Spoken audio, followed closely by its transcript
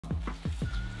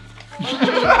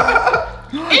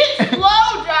It's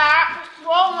slow, Jack.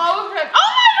 Slow motion.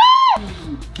 Oh my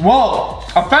god! Whoa,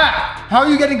 AFFAF, how are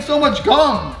you getting so much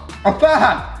gum?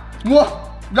 AFFAF,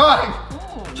 what? Guys,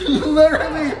 you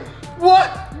literally,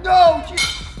 what? No.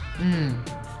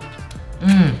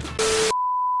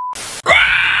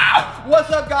 What's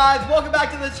up guys, welcome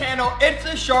back to the channel. It's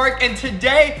the Shark and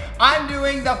today I'm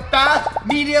doing the fast,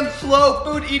 medium, slow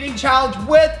food eating challenge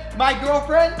with my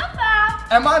girlfriend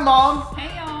AFFAF and my mom.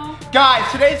 Hey y'all. Guys,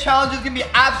 today's challenge is gonna be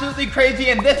absolutely crazy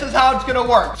and this is how it's gonna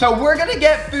work. So we're gonna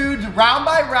get foods round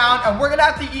by round and we're gonna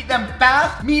have to eat them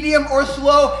fast, medium, or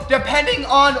slow depending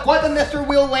on what the Mr.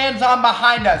 Wheel lands on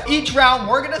behind us. Each round,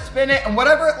 we're gonna spin it and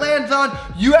whatever it lands on,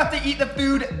 you have to eat the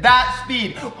food that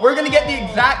speed. We're gonna get the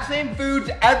exact same foods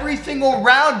every single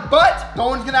round, but no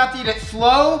one's gonna have to eat it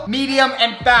slow, medium,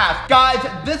 and fast. Guys,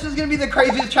 this is gonna be the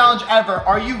craziest challenge ever.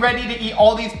 Are you ready to eat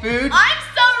all these foods? I'm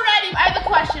so ready. I have a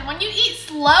question. When you eat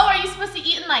slow, are you supposed to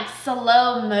eat in like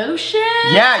slow motion?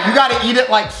 Yeah, you gotta eat it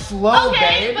like slow,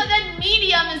 okay, babe. but then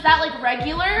medium, is that like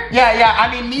regular? Yeah,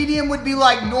 I mean medium would be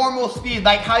like normal speed,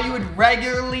 like how you would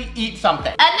regularly eat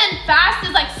something. And then fast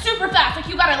is like super fast, like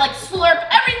you gotta like slurp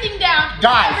everything down.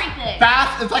 Guys, everything.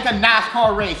 fast is like a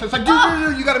NASCAR race. It's like,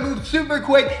 you gotta move super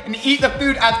quick and eat the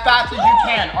food as fast as you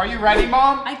can. Are you ready,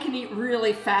 Mom? I can eat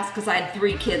really fast because I had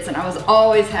 3 kids and I was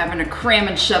always having to cram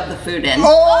and shove the food in.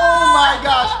 Oh my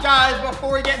gosh, guys,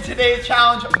 before we get into today's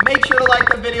challenge, make sure to like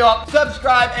the video up,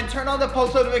 subscribe, and turn on the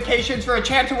post notifications for a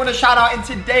chance to win a shout out in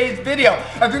today's video.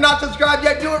 If you're not subscribed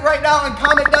yet, do it right now and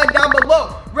comment down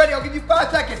below. Ready, I'll give you 5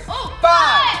 seconds.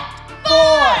 5,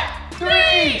 4,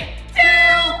 3,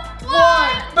 2,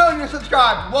 1. Boom, you're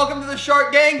subscribed. Welcome to the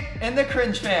Shark Gang and the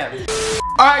Cringe Fam.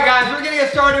 Alright guys, we're gonna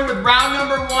get started with round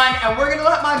number 1 and we're gonna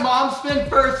let my mom spin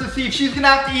first to see if she's gonna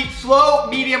have to eat slow,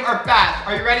 medium, or fast.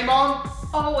 Are you ready, Mom?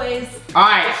 Always.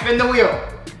 Alright, spin the wheel.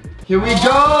 Here we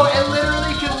go. It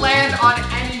literally can land on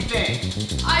anything.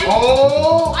 I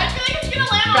feel like it's gonna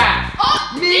land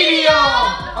fast. on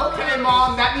Medium. Okay,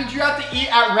 Mom, that means you have to eat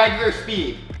at regular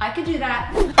speed. I could do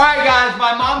that. Alright guys,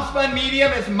 my mom spun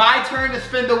medium. It's my turn to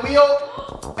spin the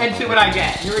wheel and see what I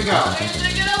get. Here we go. Is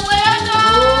it gonna land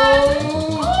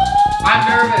on? I'm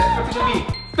nervous. What's it gonna be?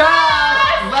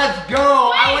 Fast! Let's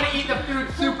go. I want to eat the food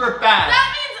super fast.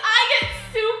 That means I get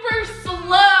super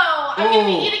slow. I'm gonna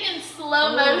be eating in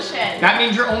slow motion. That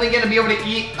means you're only gonna be able to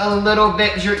eat a little bit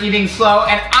because you're eating slow,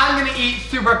 and I'm gonna eat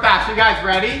super fast. You guys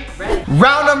ready? Ready.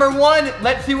 Round number 1,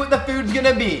 let's see what the food's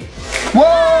gonna be.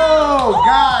 Whoa,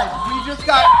 guys, we just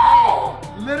got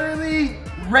cake. Literally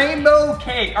rainbow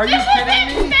cake. Are you kidding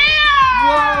me? Fair.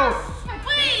 Whoa.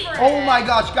 Wait. Oh my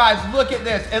gosh, guys, look at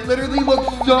this. It literally looks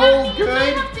so good.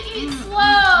 I have to eat slow.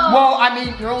 Well, I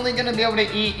mean, you're only gonna be able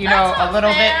to eat, you know, a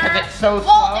little bit because it's so slow.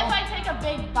 Well, if I take a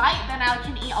big bite, then I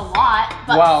can eat a lot,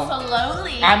 but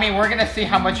slowly. I mean, we're gonna see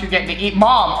how much you get to eat.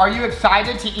 Mom, are you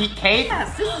excited to eat cake?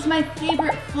 Yes, this is my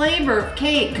favorite flavor of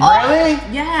cake. Really?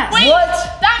 Yes. Wait, What?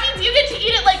 that means you get to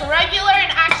eat it like regular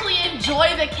and actually enjoy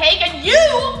the cake, and you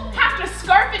have to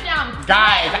scarf it down.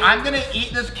 Guys, I'm gonna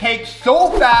eat this cake so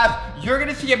fast, you're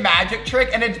gonna see a magic trick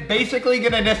and it's basically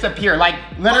gonna disappear. Like,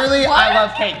 literally, What? I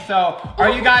love cake. So, are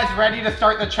you guys ready to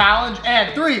start the challenge?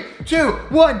 And 3, 2,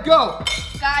 1, go.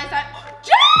 Guys,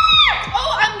 Jack!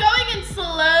 Oh, I'm going in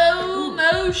slow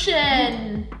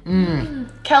motion.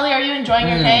 Kelly, are you enjoying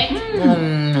your cake?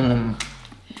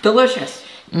 Delicious.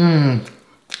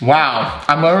 Wow,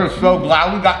 I'm literally so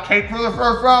glad we got cake for the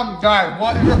first round. Guys,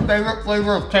 what is your favorite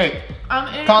flavor of cake?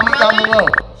 I'm eating Comment down below.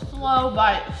 slow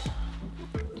bites.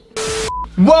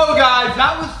 Whoa guys,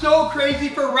 that was so crazy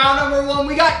for round number 1.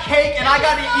 We got cake and I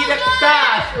got to eat it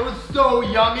fast. It was so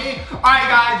yummy. Alright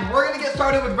guys, we're going to get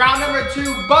started with round number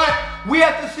 2, but we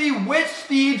have to see which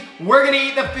speed we're going to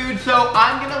eat the food. So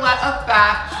I'm going to let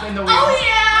AFFAF spin the wheel. Oh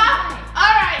yeah!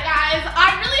 Alright guys,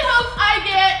 I really hope I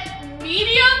get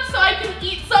medium so I can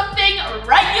eat something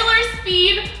regular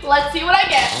speed. Let's see what I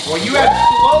get. Well, you had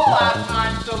slow last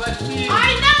time, so let's see.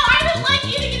 I know, I don't like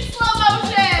eating in slow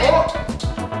motion.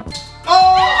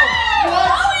 Oh, what?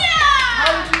 Oh yeah!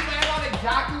 How did you land on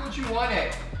exactly what you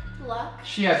wanted? Luck.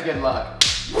 She has good luck.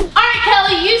 Alright,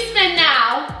 Kelly, you spin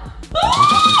now.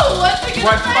 Ooh, what's it gonna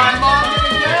What's my land mom on?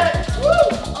 gonna get?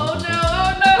 Oh no,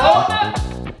 oh no, oh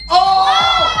no. Oh!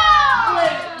 Oh!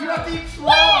 Wait, you have to eat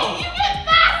slow. Wait, you get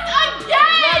fast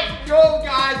again! Let's go,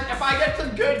 guys. If I get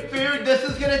some good food, this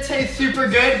is gonna taste super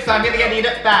good, so I'm gonna get to eat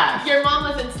it fast. Your mom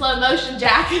was in slow motion,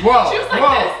 Jack. Whoa, She was like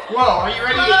whoa, this. whoa. Are you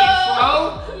ready to eat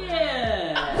slow?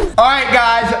 Yeah. All right,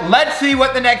 guys, let's see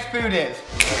what the next food is.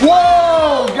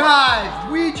 Whoa,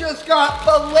 guys, we just got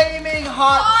flaming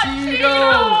hot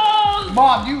Cheetos.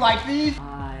 Mom, do you like these?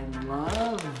 I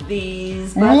love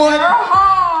these, but What? they're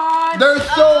hot. They're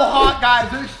so hot,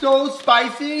 guys. They're so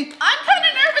spicy. I'm kind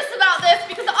of nervous about this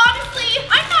because honestly,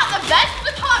 I'm not the best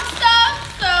with hot stuff,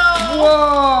 so.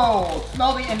 Whoa!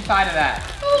 Smell the inside of that.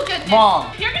 Oh goodness.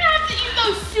 Mom. You're gonna have to eat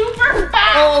those super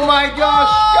fast. Oh my gosh,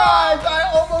 Oh. guys. I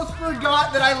almost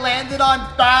forgot that I landed on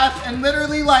fast and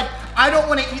literally like, I don't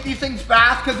want to eat these things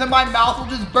fast because then my mouth will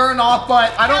just burn off,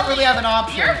 but I don't really have an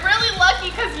option. You're really lucky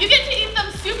because you get to eat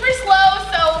them super slow,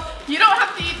 so you don't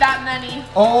have to eat that many.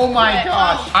 Oh my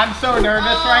gosh, I'm so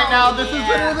nervous right now. This is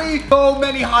literally so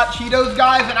many hot Cheetos,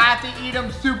 guys, and I have to eat them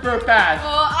super fast.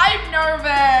 Oh, I'm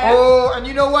nervous. Oh, and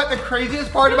you know what? The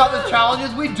craziest part about this challenge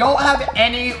is we don't have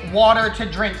any water to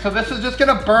drink, so this is just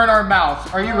gonna burn our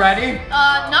mouths. Are you ready?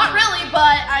 Not really,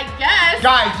 but I guess.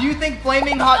 Guys, do you think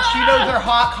flaming hot Cheetos are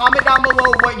hot? Comment down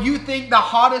below what you think the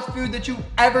hottest food that you've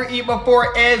ever eaten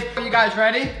before is. Are you guys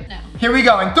ready? No. Here we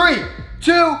go in 3,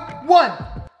 2, 1.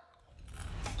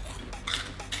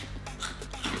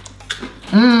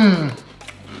 Mmm.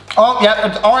 Oh, yeah,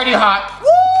 it's already hot. Woo!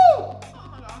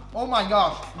 Oh my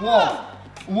gosh. Whoa.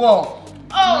 Whoa.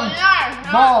 Oh, yeah.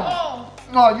 Mom.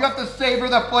 Oh, you have to savor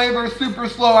the flavor super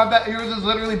slow. I bet yours is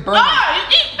literally burning. Oh, you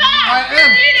eat fast. I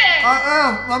am. Eat it.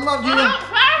 I'm not eating.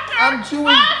 Faster. I'm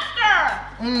chewing. Faster.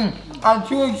 I'm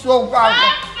chewing so fast.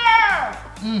 Faster.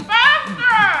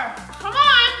 Faster. Come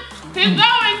on. Keep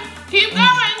going. Keep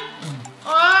going.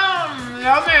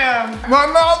 Yummy. My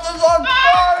mouth is on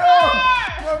fire.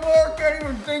 Faster. My mouth can't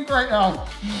even think right now.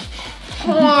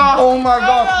 Oh my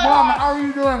gosh. Mom, how are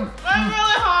you doing? I'm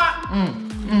really hot.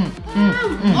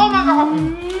 Oh my god.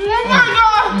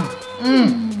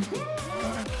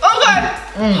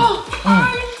 Oh my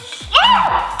god.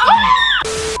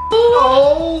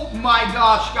 Oh my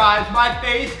gosh, guys. My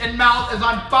face and mouth is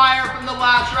on fire from the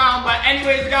last round. But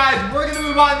anyways, guys, we're going to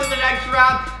move on to the next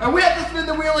round. And we have to spin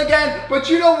the wheel again. But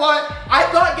you know what? I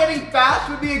thought getting fast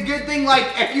would be a good thing, like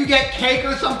if you get cake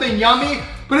or something yummy.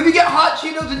 But if you get hot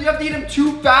Cheetos and you have to eat them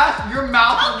too fast, your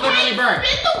mouth will literally burn.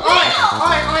 Spin the wheel. All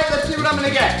right, let's see what I'm going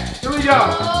to get. Here we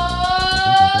go.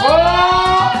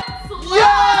 Oh,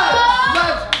 yes!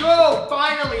 Let's go!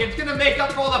 Finally, it's gonna make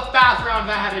up for all the fast rounds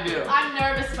I had to do. I'm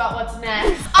nervous about what's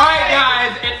next. Alright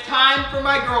guys, it's time for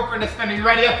my girlfriend to spin. Are you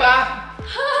ready, AFFAF? I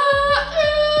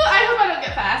hope I don't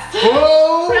get fast.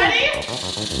 Whoa! Ready?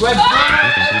 Let's go!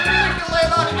 Everybody can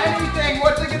land on anything.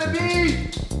 What's it gonna be?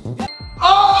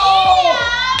 Oh!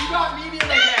 You got medium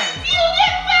again. You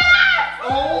get fast!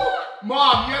 Oh,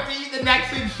 Mom, you have to eat the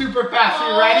next thing super fast. Are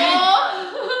you ready?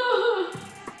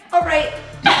 All right.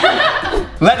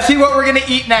 Let's see what we're gonna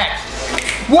eat next.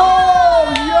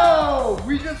 Whoa, yo!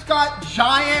 We just got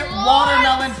giant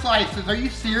watermelon slices. Are you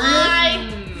serious? I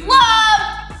love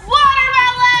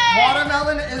watermelon!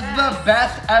 Watermelon is the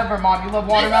best ever, Mom. You love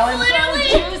watermelon? This is literally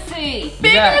Juicy.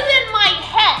 bigger Yes. than my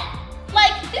head.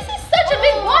 Like, this is such a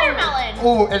big watermelon.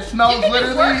 Oh, it smells You can just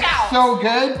literally work out. so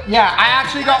good. Yeah, I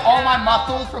actually got all my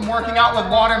muscles from working out with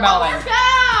watermelon. Work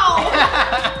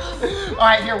out! All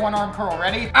right, here, one arm curl.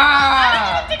 Ready?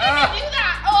 I don't think I can do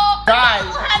that. Oh, Guys,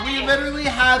 I'm so heavy. we literally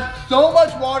have so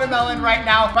much watermelon right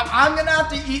now, but I'm gonna have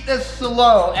to eat this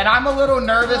slow, and I'm a little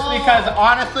nervous because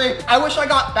honestly, I wish I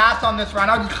got fast on this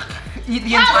round. I would just eat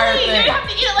the entire Probably, thing. you have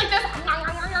to eat it like this.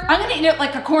 I'm gonna eat it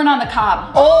like a corn on the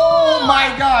cob. Oh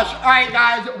my gosh. All right,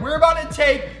 guys, we're about to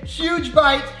take huge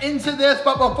bites into this,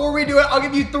 but before we do it, I'll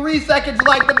give you 3 seconds to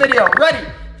like the video. Ready?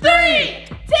 3,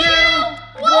 2,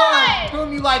 1.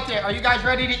 Boom, you liked it. Are you guys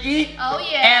ready to eat? Oh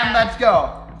yeah. And let's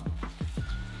go.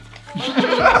 It's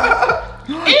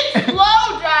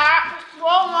slow, Jack.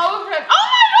 Slow motion. Oh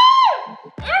my god!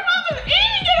 Your mom is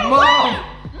eating it away.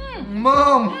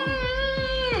 Mom.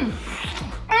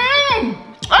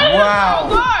 Wow.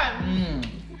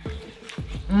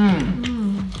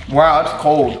 Wow, that's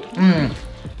cold.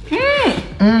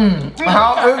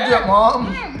 How is it, Mom?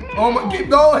 Oh my, keep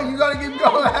going. You gotta keep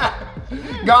going.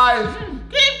 Guys.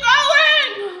 Keep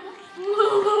going.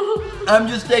 I'm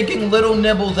just taking little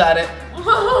nibbles at it.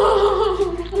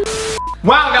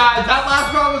 Wow, guys, that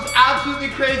last round was absolutely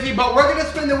crazy, but we're gonna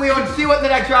spin the wheel and see what the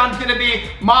next round is gonna be.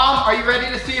 Mom, are you ready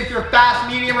to see if you're fast,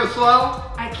 medium, or slow?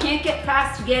 I can't get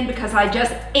fast again because I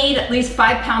just ate at least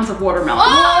 5 pounds of watermelon. What?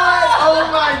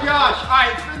 Oh my gosh. All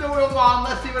right, spin the wheel, Mom.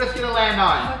 Let's see what it's gonna land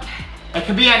on. Okay. It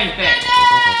could be anything.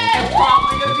 It's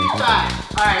probably gonna be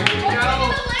fast. All right, here we go.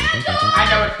 I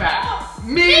know it's fast.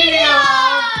 Medium.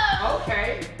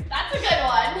 Okay. That's a good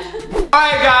one. All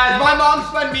right, guys, my mom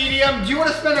spun medium. Do you want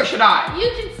to spin or should I?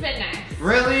 You can spin next.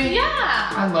 Really?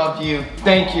 Yeah. I love you.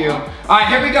 Thank you. All right,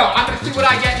 here we go. I'm gonna see what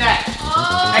I get next.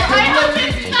 Oh, I could I hope literally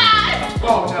it's be- fast.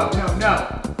 Oh, no.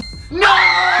 That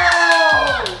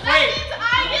Wait. means I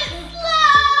get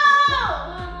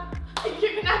slow.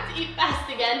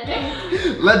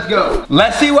 Let's go.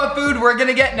 Let's see what food we're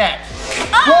gonna get next.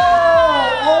 Whoa!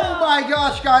 Oh my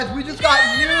gosh, guys, we just got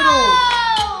noodles.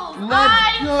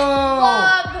 Let's go.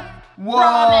 Love Whoa,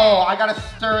 ramen. I gotta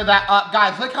stir that up.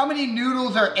 Guys, look how many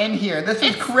noodles are in here. This is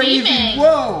It's crazy. steaming.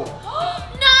 Whoa. No,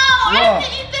 I have to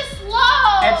eat this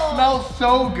slow. It smells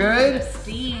so good.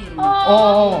 Steam.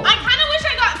 Oh. I kind of wish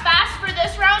I got fast for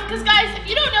this round because, guys, if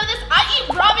you don't know this, I eat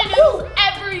ramen noodles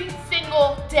every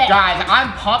single day. Guys,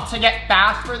 I'm pumped to get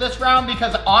fast for this round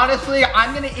because honestly,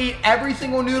 I'm gonna eat every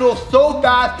single noodle so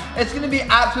fast, it's gonna be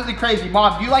absolutely crazy.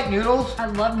 Mom, do you like noodles? I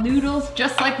love noodles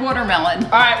just like watermelon.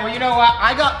 All right, well, you know what?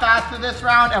 I got fast for this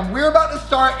round and we're about to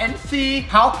start and see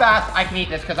how fast I can eat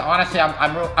this because honestly,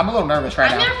 I'm a little nervous right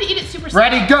I'm now. gonna have to eat it super slow.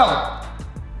 Ready, go.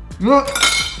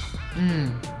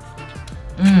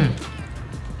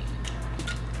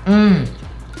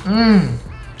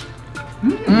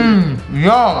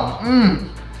 Yum.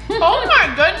 Oh my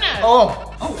goodness.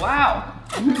 Oh. Oh, wow.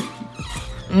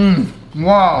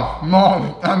 Wow.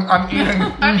 Mom, I'm eating.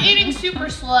 I'm eating super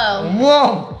slow.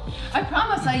 Whoa. I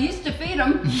promise I used to feed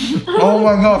them. Oh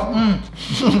my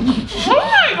gosh. Oh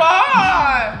my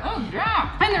god. Oh,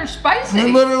 yeah. And they're spicy. They're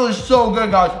literally so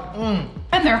good, guys.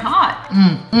 And they're hot.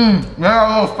 They're a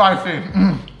little spicy.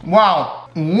 Wow.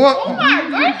 What? Oh my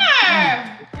goodness.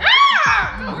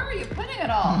 Yeah. Where are you putting it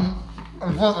all?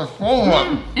 It's like a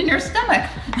swallow. In your stomach.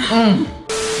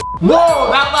 Whoa,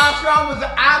 that last round was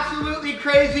absolutely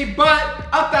crazy, but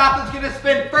AFFAF is gonna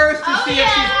spin first to see if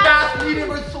she's fast, medium,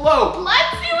 or slow.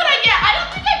 Let's see what I get. I don't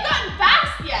think I've gotten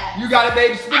fast yet. You got it,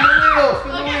 babe. Spin the wheel.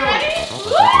 Spin the Okay, wheel. ready?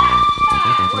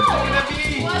 What's it gonna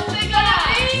be? What's it gonna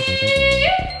be?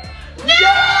 No!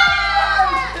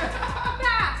 Yes!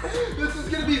 This is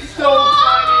gonna be so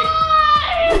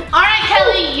funny. All right,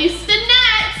 Kelly, you spin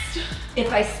next.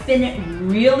 If I spin it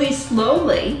really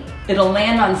slowly, it'll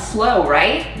land on slow,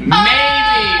 right? Maybe.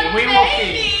 We will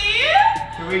see.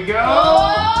 Here we go.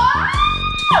 Oh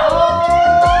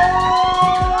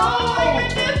my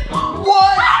goodness.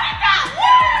 What? How did that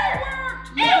work?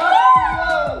 It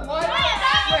worked. What? Wait,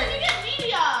 that means you get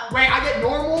medium. Wait, I get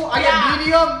normal? I Yeah. get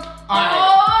medium? All right.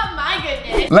 Oh my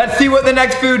goodness. Let's see what the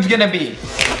next food's gonna be.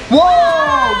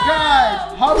 Whoa, guys.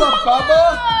 Hubba Bubba?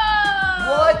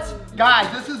 What? Guys,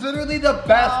 this is literally the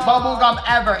best bubble gum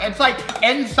ever. It's like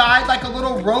inside like a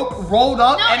little rope rolled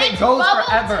up No, and it it's goes bubble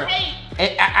forever. tape.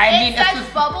 I mean, It it's says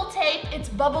just bubble tape. It's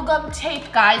bubblegum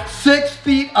tape, guys. 6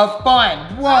 feet of fun.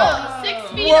 Whoa. Oh, 6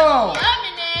 feet Whoa. of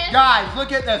yumminess. Guys,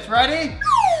 look at this. Ready?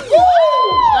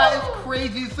 That is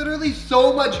crazy. It's literally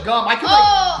so much gum. I could like,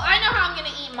 I know how I'm gonna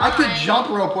eat mine. I could jump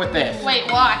rope with this. Wait,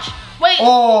 watch. Wait.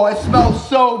 Oh, it smells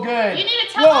so good. You need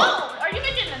to tell. Oh, are you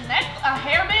making a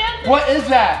hairband? What is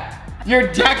that? You're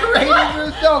decorating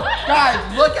yourself. Guys,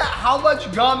 look at how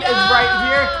much gum is right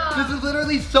here. This is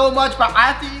literally so much, but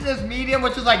I have to eat this medium,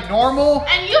 which is like normal.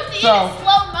 And you have to eat it in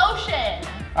slow motion.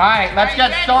 All right, let's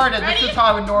get started. Ready? This is how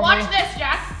I would normally. Watch this,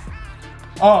 Jack.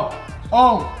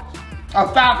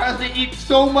 AFFAF has to eat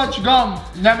so much gum.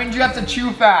 That means you have to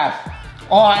chew fast.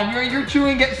 Oh, and you're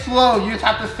chewing it slow. You just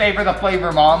have to savor the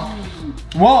flavor, Mom.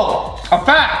 Whoa,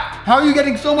 AFFAF, how are you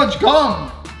getting so much gum?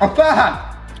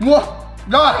 AFFAF, what?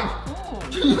 Guys,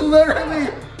 she literally,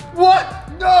 what?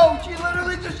 No, she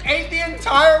literally just ate the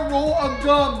entire roll of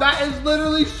gum. That is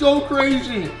literally so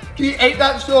crazy. She ate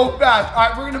that so fast. All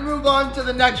right, we're gonna move on to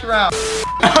the next round.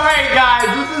 All right, guys,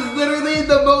 this is literally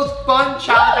the most fun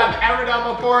challenge I've ever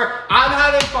done before. I'm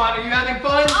having fun. Are you having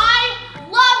fun? I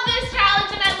love this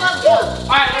challenge and I love you.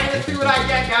 All right, let's see what I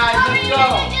get, guys. How are Let's you go.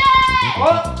 gonna get?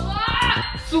 What?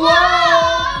 Slow.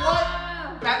 What?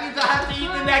 That means I have to eat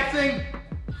the next thing.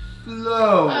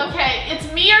 Slow. Okay, it's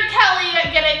me or Kelly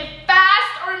getting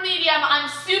fast or medium. I'm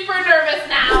super nervous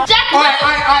now. Jack, All right.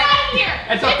 get out of here.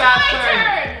 It's a fast my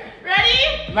turn.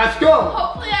 Ready? Let's go.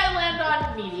 Hopefully I land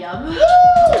on medium.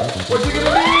 What's it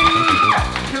gonna be?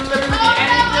 It can literally be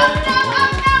anything.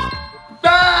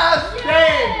 Fast,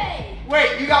 babe.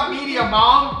 Wait, you got medium,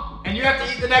 Mom. And you have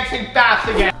to eat the next thing fast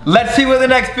again. Let's see what the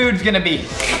next food's gonna be.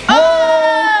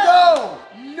 Oh,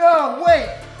 no, wait.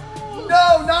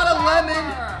 No, not a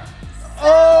lemon.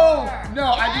 Oh,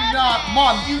 no, I do not.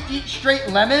 Mom, do you eat straight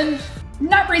lemons?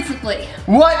 Not recently.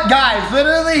 What, guys?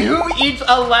 Literally, who eats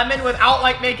a lemon without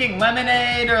like making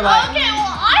lemonade or like? Okay,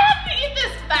 well I have to eat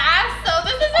this fast, so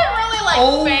this isn't really like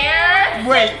fair.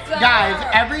 Wait, guys,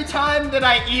 every time that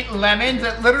I eat lemons,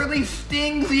 it literally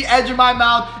stings the edge of my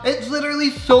mouth. It's literally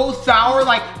so sour,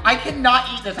 like I cannot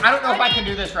eat this. I don't know if I can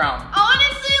do this round.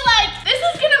 Honestly, like this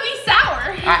is gonna be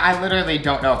sour. I literally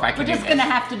don't know if I can do We're this. just gonna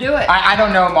have to do it. I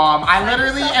don't know, Mom. I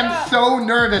literally yourself am up. so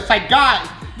nervous. Like, guys,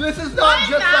 this is not My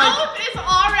just mouth like. is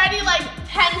already like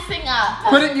tensing up.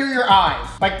 Put it near your eyes.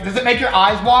 Like, does it make your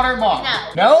eyes water, Mom?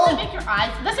 No. No? Does it make your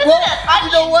eyes? This isn't Well, an onion,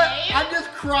 you know what? babe. I'm just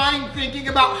crying thinking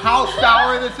about how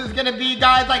sour this is gonna be,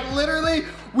 guys. Like, literally,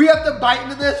 we have to bite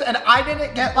into this, and I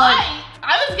didn't get like...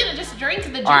 I was gonna just drink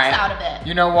the juice out of it.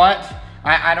 You know what?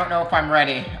 I don't know if I'm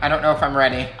ready. I don't know if I'm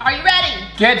ready. Are you ready?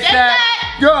 Get set,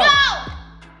 go!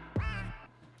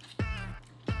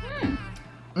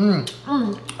 Ooh.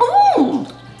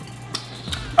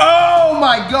 Oh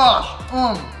my gosh!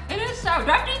 It is sour.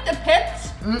 Do I have to eat the pits?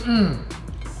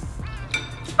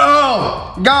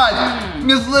 Oh, guys,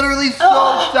 it's literally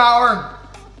so sour.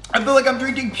 I feel like I'm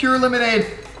drinking pure lemonade.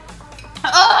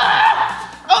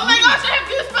 Oh my gosh, I have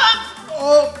goosebumps!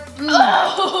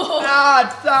 Ah,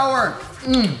 it's sour.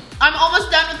 I'm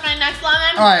almost done with my next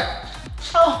lemon. All right,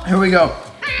 here we go.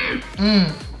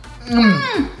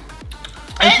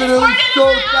 It's literally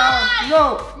so sour.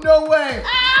 No way.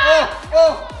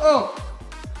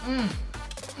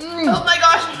 Oh my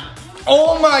gosh.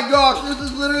 Oh my gosh, this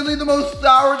is literally the most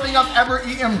sour thing I've ever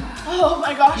eaten. Oh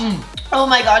my gosh. Oh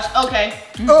my gosh, okay.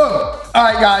 All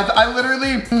right, guys, I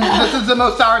literally, this is the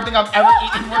most sour thing I've ever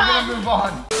eaten. We're gonna move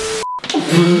on.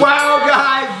 Wow,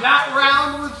 guys, that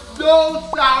round was so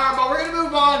sour, but we're gonna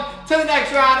move on to the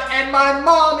next round, and my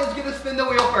mom is gonna spin the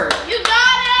wheel first. You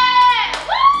got it!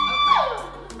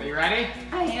 Woo! Are you ready?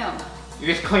 I am.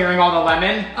 You're just clearing all the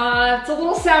lemon? It's a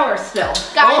little sour still.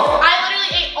 Guys, I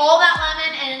literally ate all that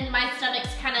lemon and my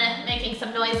stomach's kind of making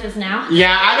some noises now.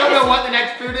 Yeah, I don't know what the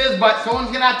next food is, but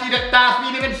someone's gonna have to eat it fast,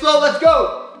 medium, and slow. Let's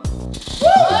go!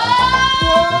 Whoa!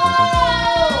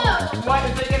 What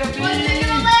is it gonna be? What's it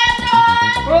gonna land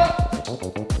on?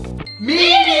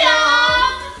 Medium!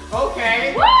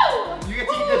 Okay. Woo! You get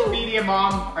to eat this medium,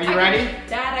 Mom. Are you ready?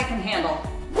 That I can handle.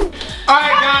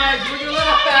 Alright, guys, we're gonna let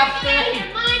AFFAF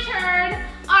spin. My turn.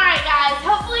 Alright, guys,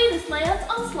 hopefully this lands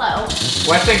on slow.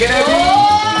 What's it gonna be?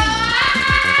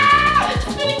 It's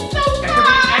spinning so It could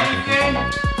be anything.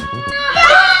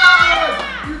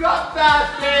 You got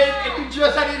fast, babe, and you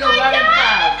just had to eat a lemon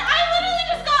fast. I literally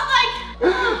just got like...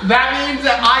 That means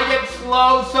that I get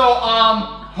slow, so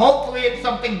hopefully it's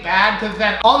something bad, because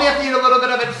then I only have to eat a little bit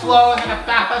of it slow, and then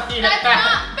AFFAF has to eat it fast. That's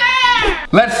not fair!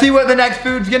 Let's see what the next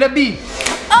food's gonna be.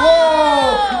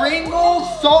 Whoa, Pringles,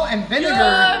 salt, and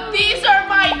vinegar. These are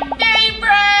my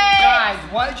favorite! Guys,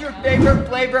 what is your favorite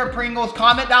flavor of Pringles?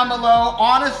 Comment down below.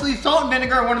 Honestly, salt and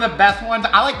vinegar are one of the best ones.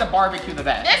 I like the barbecue the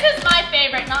best. This is my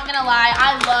favorite, not gonna lie.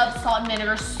 I love salt and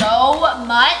vinegar so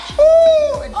much.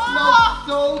 Ooh, it smells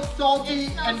so salty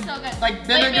It smells and so good. like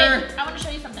vinegar. Wait, babe, I wanna show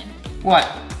you something. What?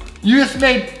 You just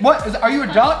made, what? Are you a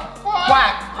duck?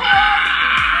 Quack.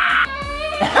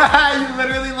 You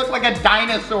literally look like a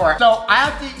dinosaur. So I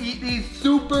have to eat these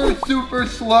super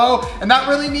slow, and that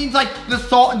really means like the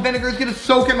salt and vinegar is gonna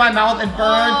soak in my mouth and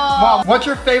burn. Mom, what's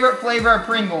your favorite flavor of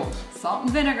Pringles? Salt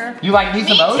and vinegar. You like these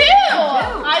the most? Me too!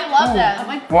 I love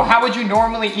them. Well, how would you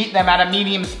normally eat them at a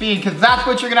medium speed? Because that's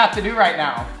what you're gonna have to do right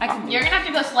now. You're gonna have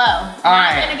to go slow.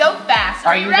 Alright. I'm gonna go fast.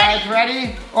 Are you guys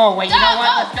ready? Oh, wait, you know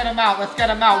what? Let's get them out. Let's get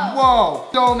them out. Whoa,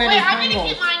 so many Wait, I'm Pringles. gonna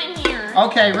keep mine in here.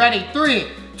 Okay, ready? 3,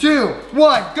 2,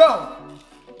 1, go!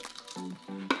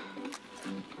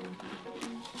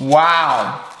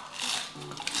 Wow.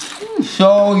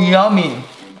 So yummy.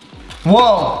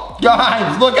 Whoa,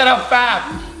 guys, look at how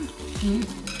fast.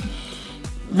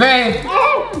 Babe,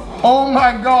 oh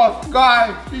my God,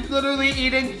 guys, she's literally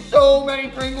eating so many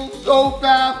Pringles so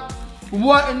fast.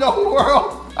 What in the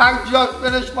world? I just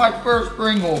finished my first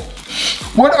Pringle.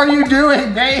 What are you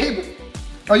doing, babe?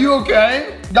 Are you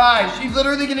okay? Guys, she's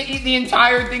literally gonna eat the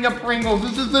entire thing of Pringles.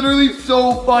 This is literally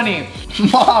so funny.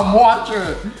 Mom, watch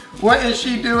her. What is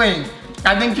she doing?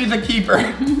 I think she's a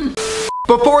keeper.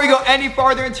 Before we go any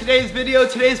farther in today's video,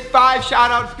 today's 5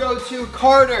 shout outs go to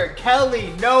Carter,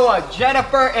 Kelly, Noah,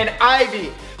 Jennifer, and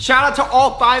Ivy. Shout out to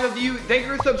all 5 of you. Thank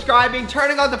you for subscribing,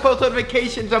 turning on the post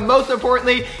notifications, and most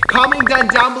importantly, commenting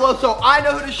down below so I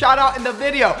know who to shout out in the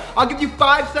video. I'll give you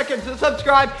 5 seconds to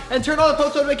subscribe and turn on the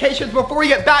post notifications before we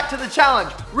get back to the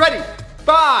challenge. Ready?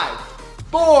 5,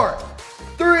 4,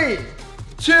 3,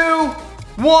 2,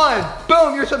 1.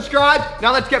 Boom, you're subscribed.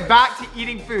 Now let's get back to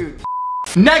eating food.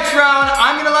 Next round,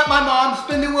 I'm gonna let my mom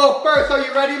spin the wheel first. Are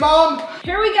you ready, Mom?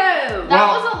 Here we go. That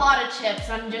was a lot of chips,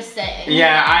 I'm just saying.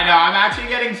 Yeah, I know. I'm actually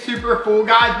getting super full,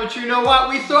 guys, but you know what?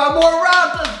 We still have more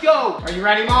rounds. Let's go. Are you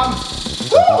ready, Mom?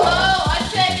 Whoa, I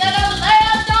take it a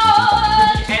land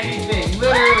on. Anything,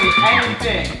 literally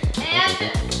anything.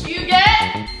 And you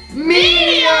get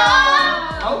Medium.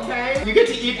 Okay. You get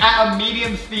to eat at a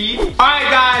medium speed. All right,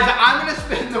 guys, I'm gonna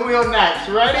spin the wheel next.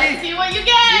 Ready? Let's see what you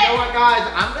get. You know what, guys?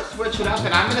 I'm gonna switch it up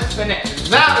and I'm gonna spin it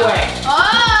that way.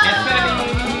 Oh. It's gonna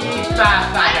be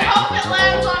fast. I hope it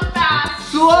lands on fast.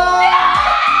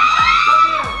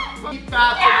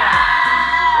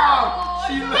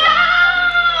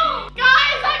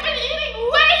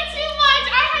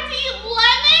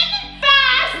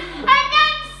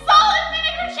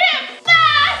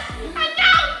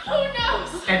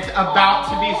 about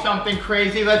to be something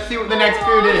crazy. Let's see what the next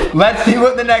food is. Let's see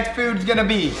what the next food's gonna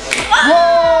be.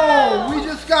 Whoa! We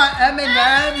just got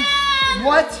M&M's.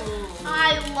 What?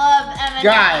 I love M&M's.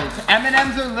 Guys,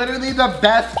 M&M's are literally the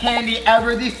best candy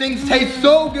ever. These things taste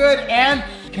so good and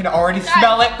you can already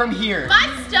smell it from here. My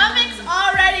stomach's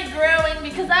already growing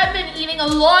because I've been eating a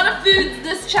lot of foods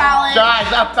this challenge. Guys,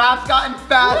 AFFAF's gotten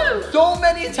fast so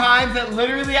many times that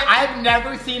literally I've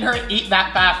never seen her eat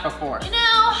that fast before. You know,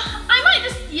 I might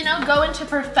just, go into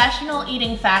professional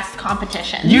eating fast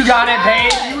competition. You got it,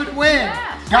 babe. You would win.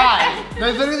 Yeah. Guys,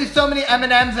 there's literally so many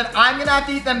M&M's and I'm gonna have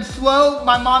to eat them slow.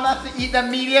 My mom has to eat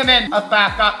them medium and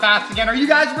AFFAF got fast again. Are you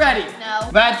guys ready? No.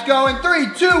 Let's go in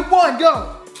 3, 2, 1,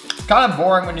 go. It's kind of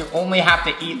boring when you only have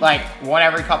to eat like one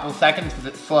every couple seconds because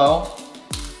it's slow.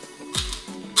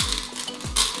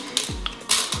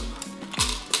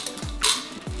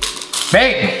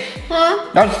 Babe,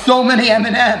 there's so many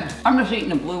M&M's. I'm just eating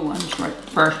the blue ones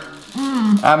first.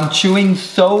 I'm chewing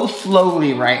so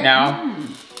slowly right now.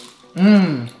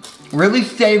 Really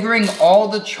savoring all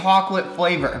the chocolate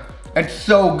flavor. It's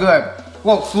so good.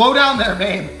 Whoa, slow down there,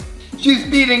 babe. She's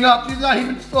speeding up. She's not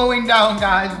even slowing down,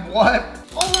 guys. What?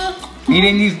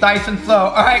 Eating these nice and slow.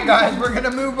 All right, guys, we're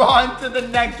gonna move on to the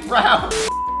next round.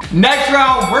 Next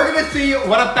round, we're gonna see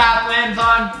what AFFAF lands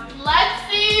on. Let's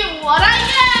see what I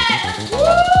get. Woo! I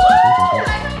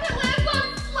hope it lands on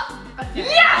okay.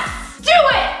 Yes! Do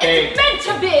it! Babe. It's meant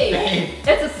to be! Babe.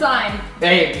 It's a sign.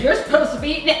 Babe. You're supposed to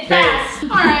be eating it fast. All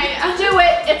right. Do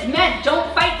it. It's meant.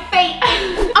 Don't fight fate.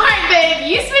 All right, babe.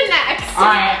 You spin next. All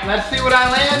right, let's see what I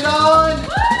land on.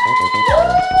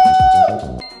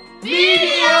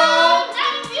 Medium.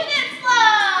 That means you did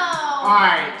slow. All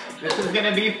right, this is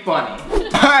gonna be funny.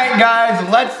 All right, guys,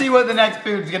 let's see what the next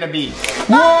food's gonna be.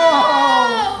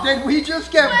 Whoa! Did we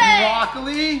just get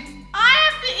broccoli? I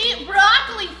have to eat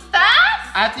broccoli fast?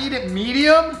 I have to eat it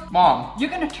medium? Mom. You're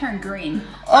gonna turn green.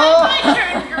 Oh. I might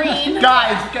turn green.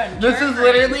 Guys, this is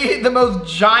literally the most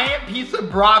giant piece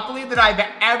of broccoli that I've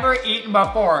ever eaten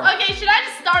before. Okay, should I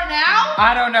just start now?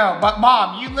 I don't know, but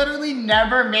Mom, you literally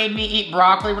never made me eat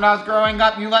broccoli when I was growing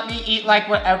up. You let me eat like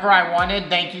whatever I wanted.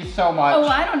 Thank you so much. Oh,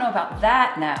 I don't know about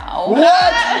that now.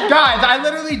 What? Guys, I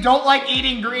literally don't like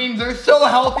eating greens. They're so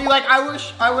healthy. Like, I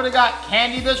wish I would have got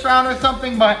candy this round or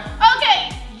something, but...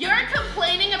 Okay, you're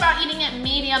complaining about eating it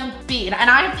medium speed, and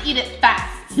I have to eat it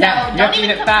fast. So yeah, you have to eat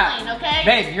it fast. Okay?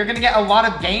 Babe, you're gonna get a lot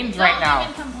of gains right now.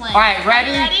 Don't even complain. All right,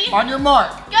 ready? Ready? On your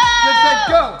mark. Go! Get set,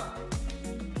 go.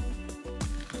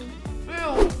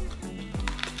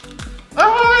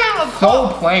 So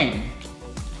plain.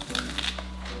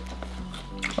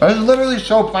 It's literally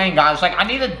so plain, guys. Like, I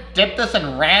need to dip this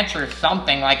in ranch or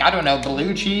something. Like, I don't know,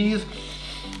 blue cheese.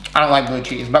 I don't like blue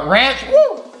cheese, but ranch,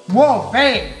 woo! Whoa,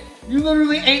 babe. You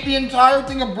literally ate the entire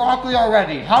thing of broccoli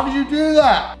already. How did you do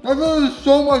that? That's literally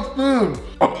so much food.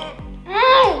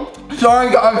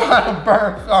 Sorry, guys, I had a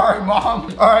burp. Sorry,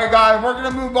 Mom. All right, guys, we're gonna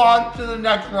move on to the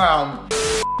next round.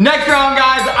 Next round,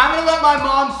 guys, I'm gonna let my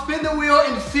mom spin the wheel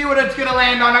and see what it's gonna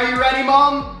land on. Are you ready,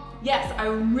 Mom? Yes, I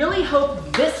really hope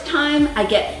this time I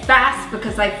get fast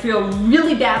because I feel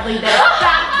really badly that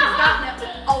fast has gotten it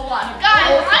a lot.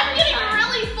 Guys, I'm getting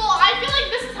really full. I feel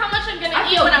like this is how much I'm gonna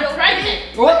eat when I'm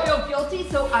pregnant. I feel guilty,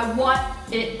 so I want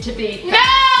it to be No!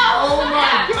 Oh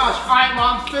my gosh. All right,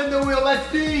 Mom, spin the wheel. Let's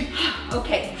see.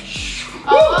 Okay.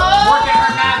 Oh. Working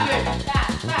her magic.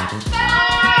 Fast.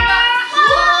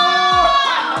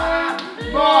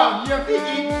 Mom, you have to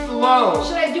eat slow.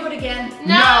 Should I do it again?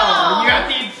 No, you have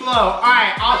to eat slow. All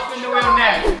right, I'll spin the wheel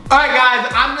next. All right, guys,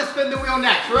 I'm gonna spin the wheel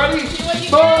next. Ready?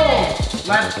 Boom.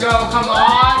 Let's go. Come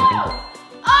on.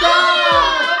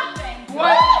 Oh!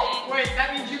 What? Wait,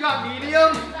 that means you got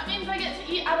medium? That means I get to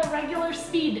eat at a regular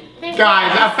speed.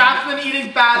 Guys, AFFAF's been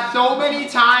eating fast so many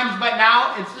times, but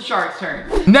now it's the shark's turn.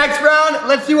 Next round,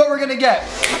 let's see what we're gonna get.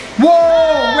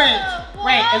 Whoa, wait,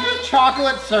 is this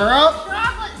chocolate syrup?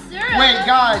 Chocolate syrup? Wait,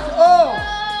 guys, whoa,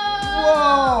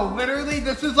 literally,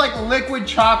 this is like liquid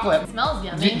chocolate. It smells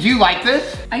yummy. Do you like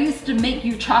this? I used to make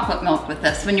you chocolate milk with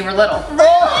this when you were little.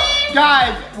 Oh,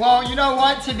 guys, well, you know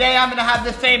what? Today I'm gonna have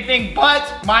the same thing, but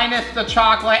minus the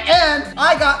chocolate, and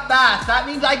I got fast. That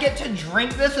means I get to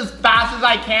drink this as fast as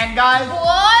I can, guys.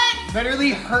 What?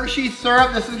 Literally Hershey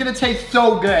syrup. This is gonna taste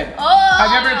so good. Oh.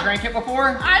 Have you ever drank it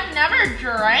before? I've never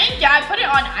drank. Yeah, I put it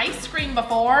on ice cream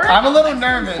before. I'm a little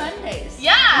nervous. Sundays.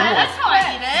 Yeah, that's how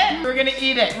I eat it. We're gonna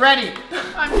eat it. Ready?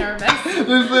 I'm nervous.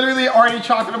 There's literally already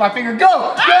chocolate on my finger.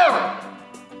 Go! Go!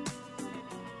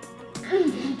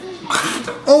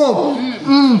 Oh,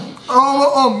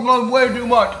 way too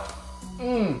much.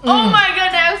 Oh my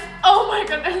goodness. Oh my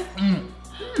goodness.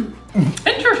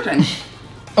 Interesting.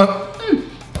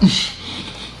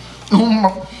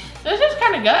 This is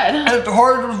kind of good. It's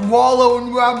hard to swallow when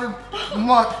you have your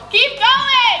much. Keep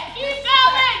going! Keep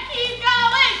going! Keep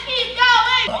going! Keep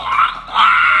going!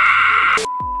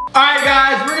 Alright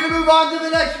guys, we're gonna move on to the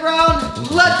next round.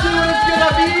 Let's see what it's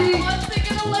gonna be. What's it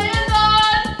gonna land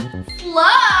on?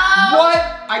 Slow!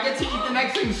 What? I get to eat the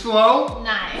next thing slow?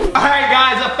 Nice. Alright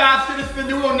guys, a fast gonna spin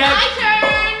the wheel next. My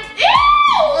turn! Ew!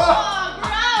 Oh,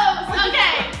 gross!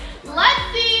 Okay, let's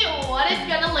see what it's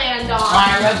gonna land on.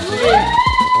 Alright, let's see.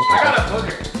 I got a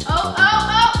booger. Oh,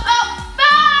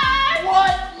 fast!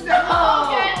 What? No! Oh,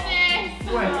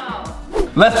 goodness. Wait.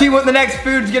 Oh. Let's see what the next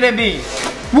food's gonna be.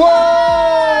 Whoa!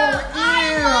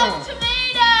 I love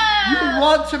tomatoes! You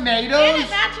love tomatoes? And it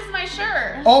matches my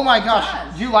shirt. Oh my gosh,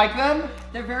 do you like them?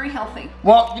 They're very healthy.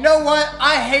 Well, you know what?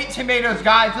 I hate tomatoes,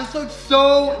 guys. This looks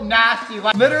so nasty.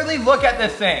 Like, literally, look at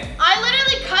this thing. I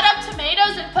literally cut up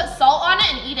tomatoes and put salt on it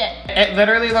and eat it. It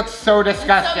literally looks so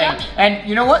disgusting. It's so yummy. And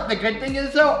you know what? The good thing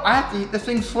is, though, I have to eat this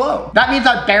thing slow. That means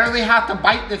I barely have to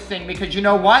bite this thing because you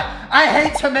know what? I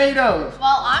hate tomatoes.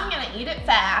 Well, I'm gonna eat it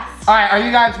fast. All right, are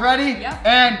you guys ready? Yep.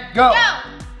 And go. Go!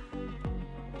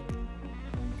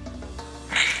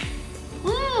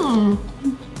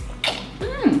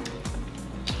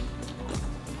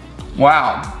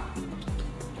 Wow.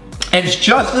 It's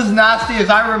just as nasty as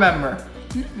I remember.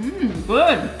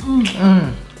 Good.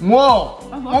 Whoa.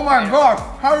 Oh my gosh.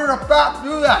 How did a fat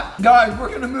do that? Guys, we're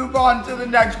going to move on to the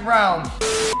next round.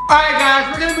 All right,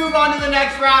 guys, we're going to move on to the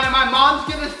next round, and my mom's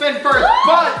going to spin first.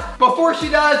 But before she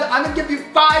does, I'm going to give you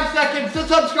 5 seconds to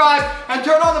subscribe and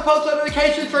turn on the post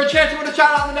notifications for a chance to win a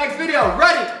shout out in the next video.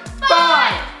 Ready?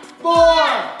 5, 4,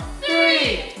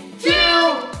 3, 2,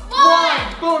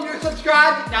 1. Boom, you're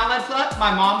subscribed. Now let's let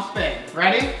my mom spin.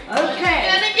 Ready? Okay.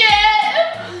 Gonna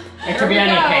get. It could be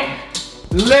anything.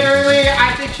 Literally,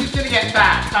 I think she's gonna get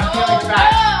fast. I'm feeling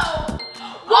fast. No!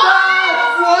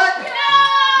 What? What? No!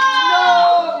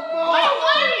 No! Wait,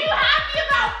 what are you happy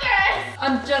about this?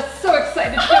 I'm just so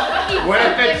excited to eat What if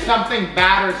something. it's something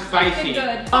bad or spicy?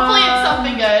 Good. Hopefully it's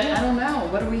something good. I don't know.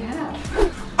 What do we have?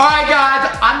 All right,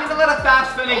 guys, I'm gonna let a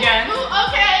fast spin again. Ooh,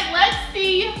 okay, let's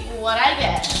see what I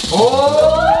get.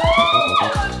 Oh!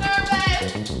 I'm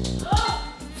nervous.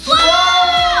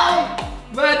 Slow!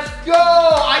 Let's go!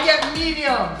 I get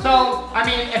medium. So, I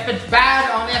mean, if it's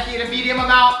bad, I only have to eat a medium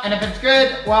amount. And if it's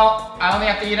good, well, I only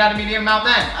have to eat out a medium amount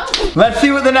then. Oh. Let's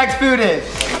see what the next food is.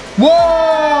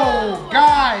 Whoa!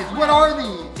 Guys, what are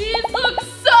these? These look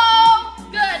so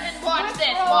good. And watch this,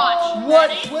 watch. What?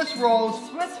 Ready? Swiss rolls?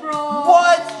 Swiss roll.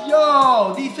 What?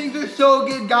 Yo, these things are so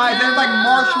good, guys. There's like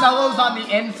marshmallows on the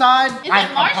inside. Is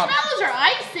it marshmallows or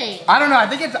icing? I don't know, I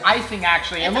think it's icing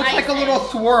actually. It It's looks like a icing. little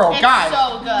swirl. It's Guys,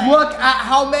 so good. look at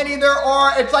how many there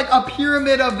are. It's like a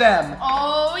pyramid of them.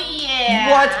 Oh yeah.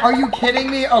 What? Are you kidding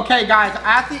me? Okay, guys,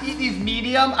 I have to eat these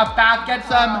medium. AFFAF gets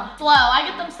them. Slow, I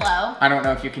get them slow. I don't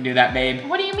know if you can do that, babe.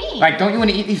 What do you mean? Like, don't you want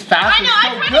to eat these fast? I know,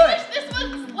 They're I so kind good. of wish this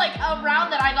was like a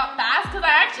round that I got fast because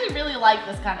I actually really like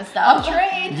this kind of stuff.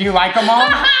 Trade. Do you like them all?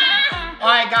 All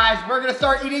right, guys, we're gonna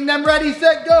start eating them. Ready,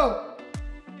 set, go.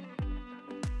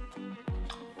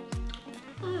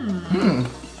 Oh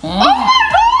my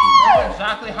God! That's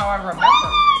exactly how I remember.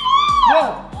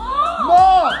 Whoa.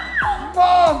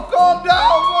 Mom, calm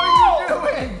down. What are you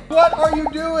doing? What are you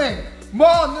doing?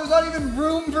 Mom, there's not even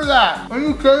room for that. Are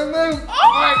you kidding me?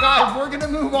 All right, guys, we're gonna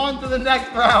move on to the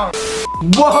next round.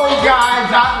 Whoa,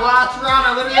 guys, that last round,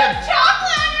 I literally had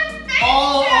Chocolate on your face!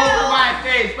 all too. over my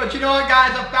face. But you know what,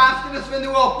 guys? AFFAF's gonna spin the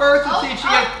wheel first and see if she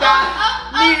gets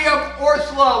fast, medium, or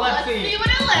slow. Let's see.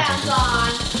 what it lands on.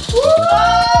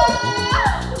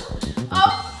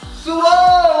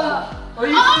 Slow. Are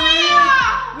you Oh serious?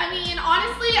 yeah! I mean,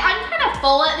 honestly, I'm kind of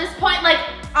full at this point. Like,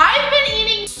 I've been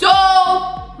eating so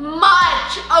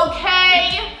much,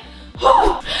 okay?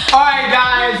 All right,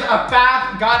 guys,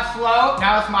 AFFAF got slow.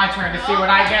 Now it's my turn to see what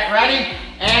I get. Ready?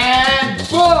 And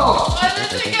boom! What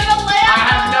is it gonna land I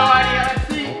have on? no idea. Let's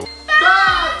see.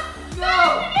 Fast!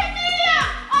 No!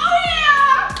 Oh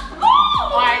yeah!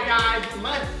 All right, guys,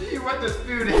 let's see what this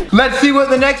food is. Let's see what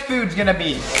the next food's gonna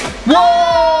be.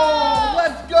 Whoa!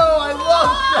 Let's go! I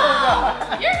love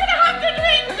soda. You're gonna have to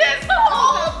drink this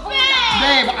whole thing!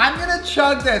 Babe, I'm gonna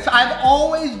chug this. I've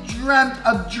always dreamt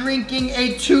of drinking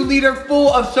a 2-liter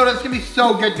full of soda. It's gonna be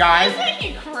so good, guys. Isn't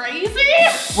you crazy?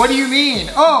 What do you mean?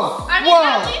 Oh, I mean, whoa.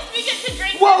 at least we get to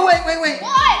drink Whoa, this. wait.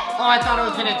 What? Oh, I thought it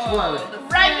was gonna explode.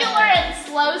 Regular and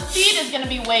slow speed is gonna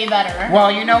be way better.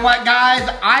 Well, you know what, guys?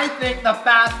 I think the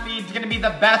fast speed's gonna be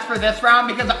the best for this round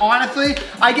because honestly,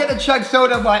 I get to chug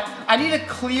soda, but I need to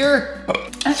clear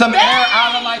some air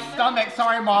out of my stomach.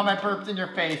 Sorry, Mom, I burped in your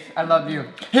face. I love you.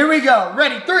 Here we go.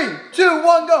 Ready? 3, 2,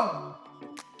 1, go.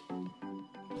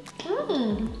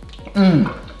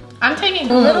 I'm taking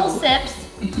little sips.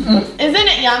 Isn't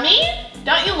it yummy?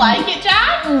 Don't you like it,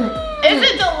 Jack? Is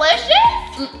it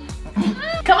delicious?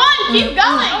 Come on, keep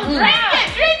going. Drink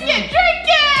it, drink it, drink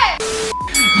it.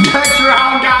 Next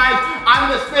round, guys. I'm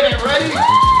gonna spin it. Ready?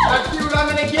 Let's see what I'm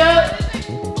gonna get.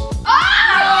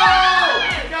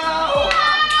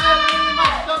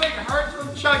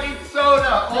 Chugging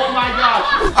soda. Oh my gosh.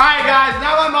 All right, guys.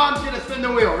 Now my mom's gonna spin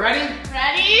the wheel. Ready?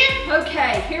 Ready?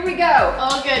 Okay, here we go.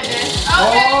 Oh goodness.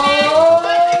 Oh goodness.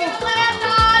 What's it gonna land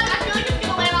on? I feel like it's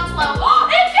gonna land on slow. Oh,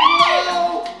 it did!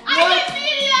 I get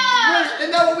medium. Isn't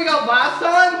that what we got last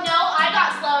time? No, I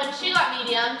got slow and she got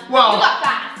medium. Well, you got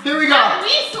fast. Here we go. And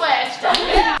we switched.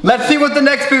 Let's see what the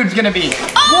next food's gonna be.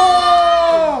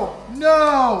 Oh! Whoa!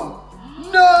 No!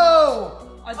 No!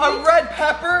 A red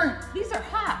pepper? These are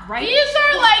hot, right? These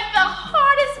are like the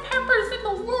hottest peppers in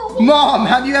the world. Mom,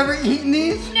 have you ever eaten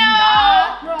these? No.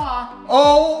 Raw.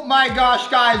 Oh my gosh,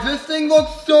 guys, this thing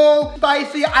looks so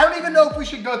spicy. I don't even know if we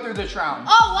should go through this round.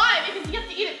 Oh, why? Because you have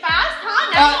to eat it fast,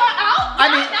 huh? Now you want out?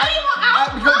 Now you want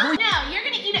out? No, you're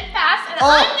gonna eat it fast, and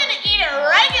I'm gonna eat it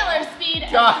regular speed,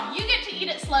 and you get to eat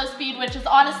it slow speed, which is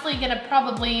honestly gonna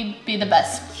probably be the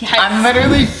best. Yes. I'm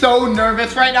literally so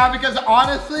nervous right now because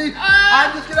honestly,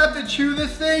 I'm just gonna have to chew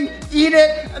this thing, eat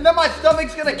it, and then my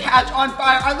stomach's gonna catch on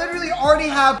fire. I literally already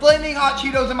have flaming hot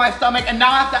Cheetos in my stomach, and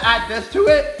now I have to add this to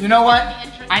it. You know what?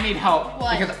 I need help.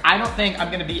 What? Because I don't think I'm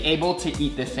gonna be able to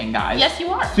eat this thing, guys. Yes, you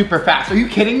are. Super fast. Are you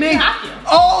kidding me? You have to.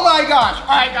 Oh my gosh.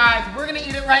 All right, guys, we're gonna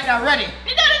eat it right now. Ready? No,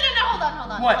 hold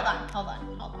on. What? Hold on.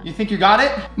 You think you got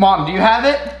it? Mom, do you have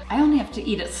it? I only have to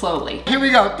eat it slowly. Here we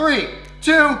go. 3,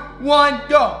 2, 1,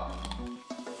 go.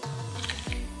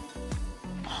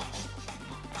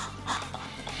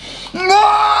 No!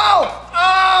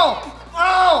 Oh!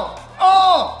 Oh!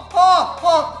 Oh!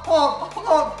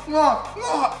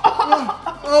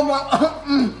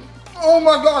 Oh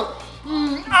my God!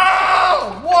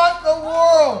 Ow! What the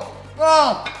world?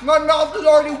 Oh, my mouth is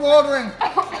already watering.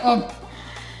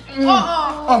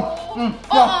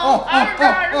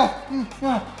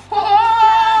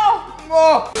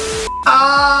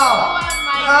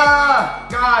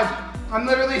 Guys, I'm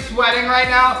literally sweating right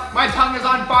now. My tongue is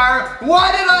on fire.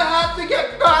 Why did I have to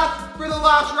get fast for the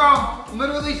last round?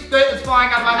 Literally spit is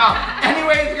flying out of my mouth.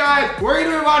 Anyways, guys, we're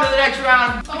gonna move on to the next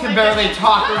round. I can barely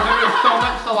talk. There's literally so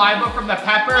much saliva from the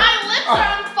pepper. My lips are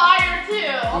on fire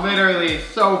too. Literally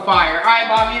so fire. All right,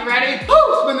 Mom, you ready?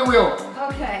 Woo, spin the wheel.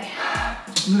 Okay.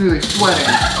 Literally sweating.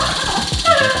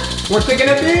 What's it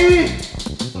gonna be?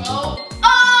 Oh!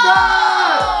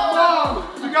 Mom,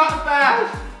 you got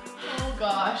fast. Oh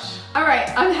gosh. All right,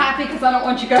 I'm happy because I don't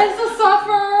want you guys to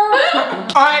suffer.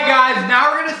 All right, guys,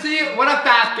 now we're gonna see what a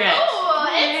fast gets. Oh,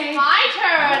 it's my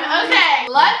turn. Okay,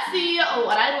 let's see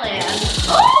what I land.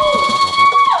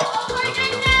 Oh my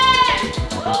goodness!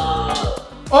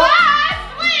 Fast!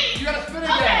 Wait! You gotta spin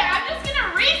again. Okay, I'm just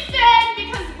gonna re-spin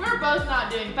because we're both not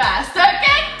doing fast,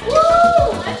 okay? Woo!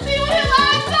 Let's see what it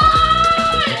lands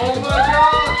on! Oh my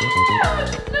God!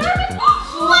 Nervous.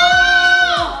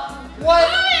 What?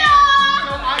 Yeah.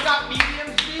 So I got medium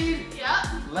speed?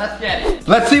 Yep. Let's get it.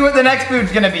 Let's see what the next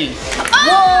food's gonna be.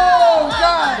 Oh, Whoa,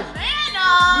 guys! banana!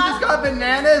 We just got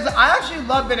bananas. I actually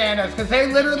love bananas because they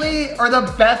literally are the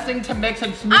best thing to mix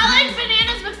in smoothies. I like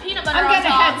bananas with peanut butter I'm on getting a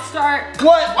top. head start.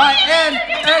 What?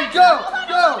 You're And go,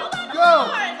 go, go.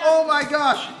 Oh my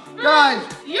gosh. Guys,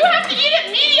 You have to eat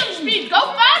at medium speed. Go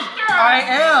faster. I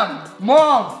am.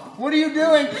 Mom, what are you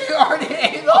doing? You already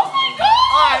ate them. Oh my God.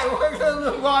 All right, we're gonna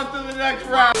move on to the next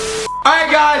round. All right,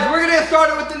 guys, we're gonna get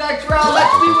started with the next round.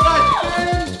 Let's see what I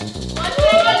spin. What's it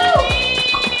gonna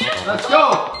be? Let's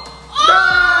go. Oh.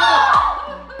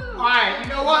 All right, you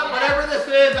know what? Whatever this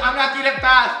is, I'm gonna have to eat it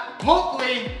fast.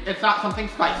 Hopefully, it's not something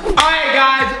spicy. All right,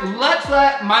 guys, let's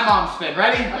let my mom spin.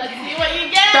 Ready? Let's see what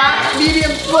you get. Fast,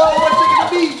 medium, slow. What's it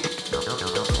gonna be?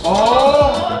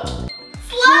 Oh.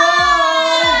 Slow.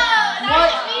 What?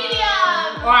 That's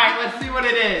medium. All right, let's see what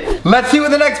it is. Let's see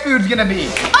what the next food's gonna be.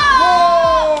 Oh.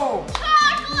 Whoa!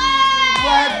 Chocolate.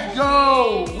 Let's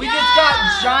go. We just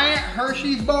got giant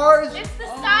Hershey's bars. It's the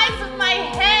size of my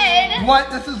head.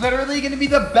 What? This is literally gonna be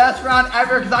the best round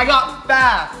ever because I got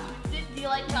fast. Do you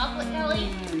like chocolate, Kelly?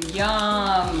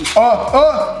 Yum.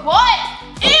 Oh. What?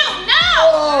 Ew, no.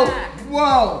 Oh.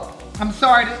 Whoa. I'm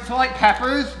sorry, does it smell like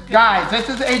peppers? Guys, this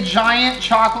is a giant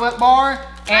chocolate bar.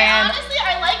 And Honestly,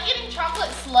 I like eating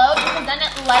chocolate slow because then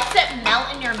it lets it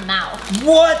melt in your mouth.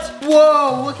 what?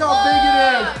 Whoa, look how big it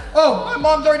is. Oh, my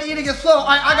mom's already eating it slow.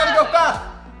 I gotta go fast.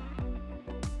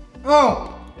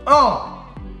 Oh.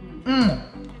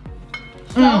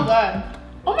 So good.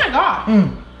 Oh my God.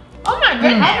 Oh my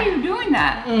goodness. How are you doing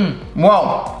that?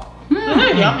 Whoa.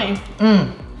 They're yummy.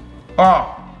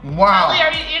 Oh, wow. Ellie,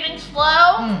 are you eating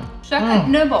slow?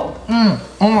 Second nibble.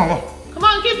 Oh. Come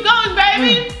on, keep going,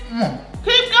 baby.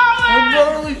 Keep going. It's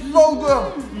literally so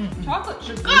good. Chocolate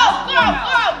should Go.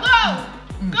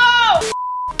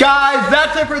 Guys,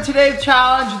 that's it for today's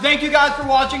challenge. Thank you guys for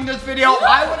watching this video.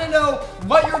 I want to know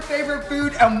what your favorite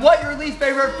food and what your least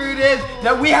favorite food is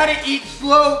that we had to eat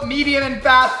slow, medium, and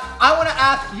fast. I want to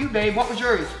ask you, babe, what was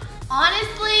yours?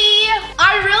 Honestly,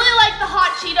 I really like the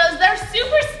hot Cheetos. They're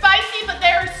super spicy, but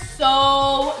they're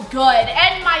so good.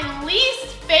 And my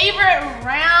least favorite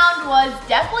round was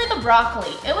definitely the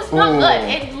broccoli. It was not good.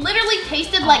 It literally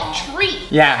tasted like treat.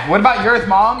 Yeah, what about yours,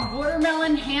 Mom?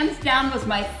 Watermelon, hands down, was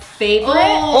my favorite.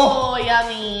 Oh,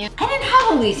 yummy. I didn't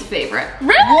have a least favorite.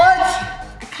 Really? What?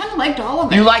 I kind of liked all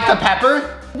of it. You like the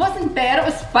pepper? It wasn't bad. It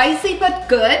was spicy, but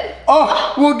good.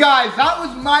 Oh, well guys, that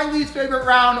was my least favorite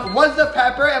round, was the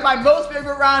pepper, and my most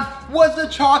favorite round was the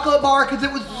chocolate bar because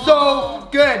it was so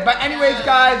good. But anyways,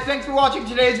 guys, thanks for watching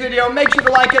today's video. Make sure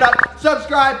to like it up,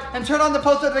 subscribe, and turn on the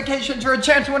post notifications for a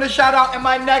chance to win a shout out in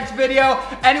my next video.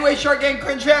 Anyway, Short Game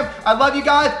Cringe Fam, I love you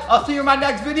guys. I'll see you in my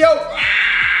next video.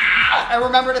 And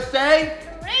remember to stay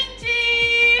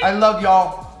Cringy. I love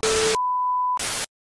y'all.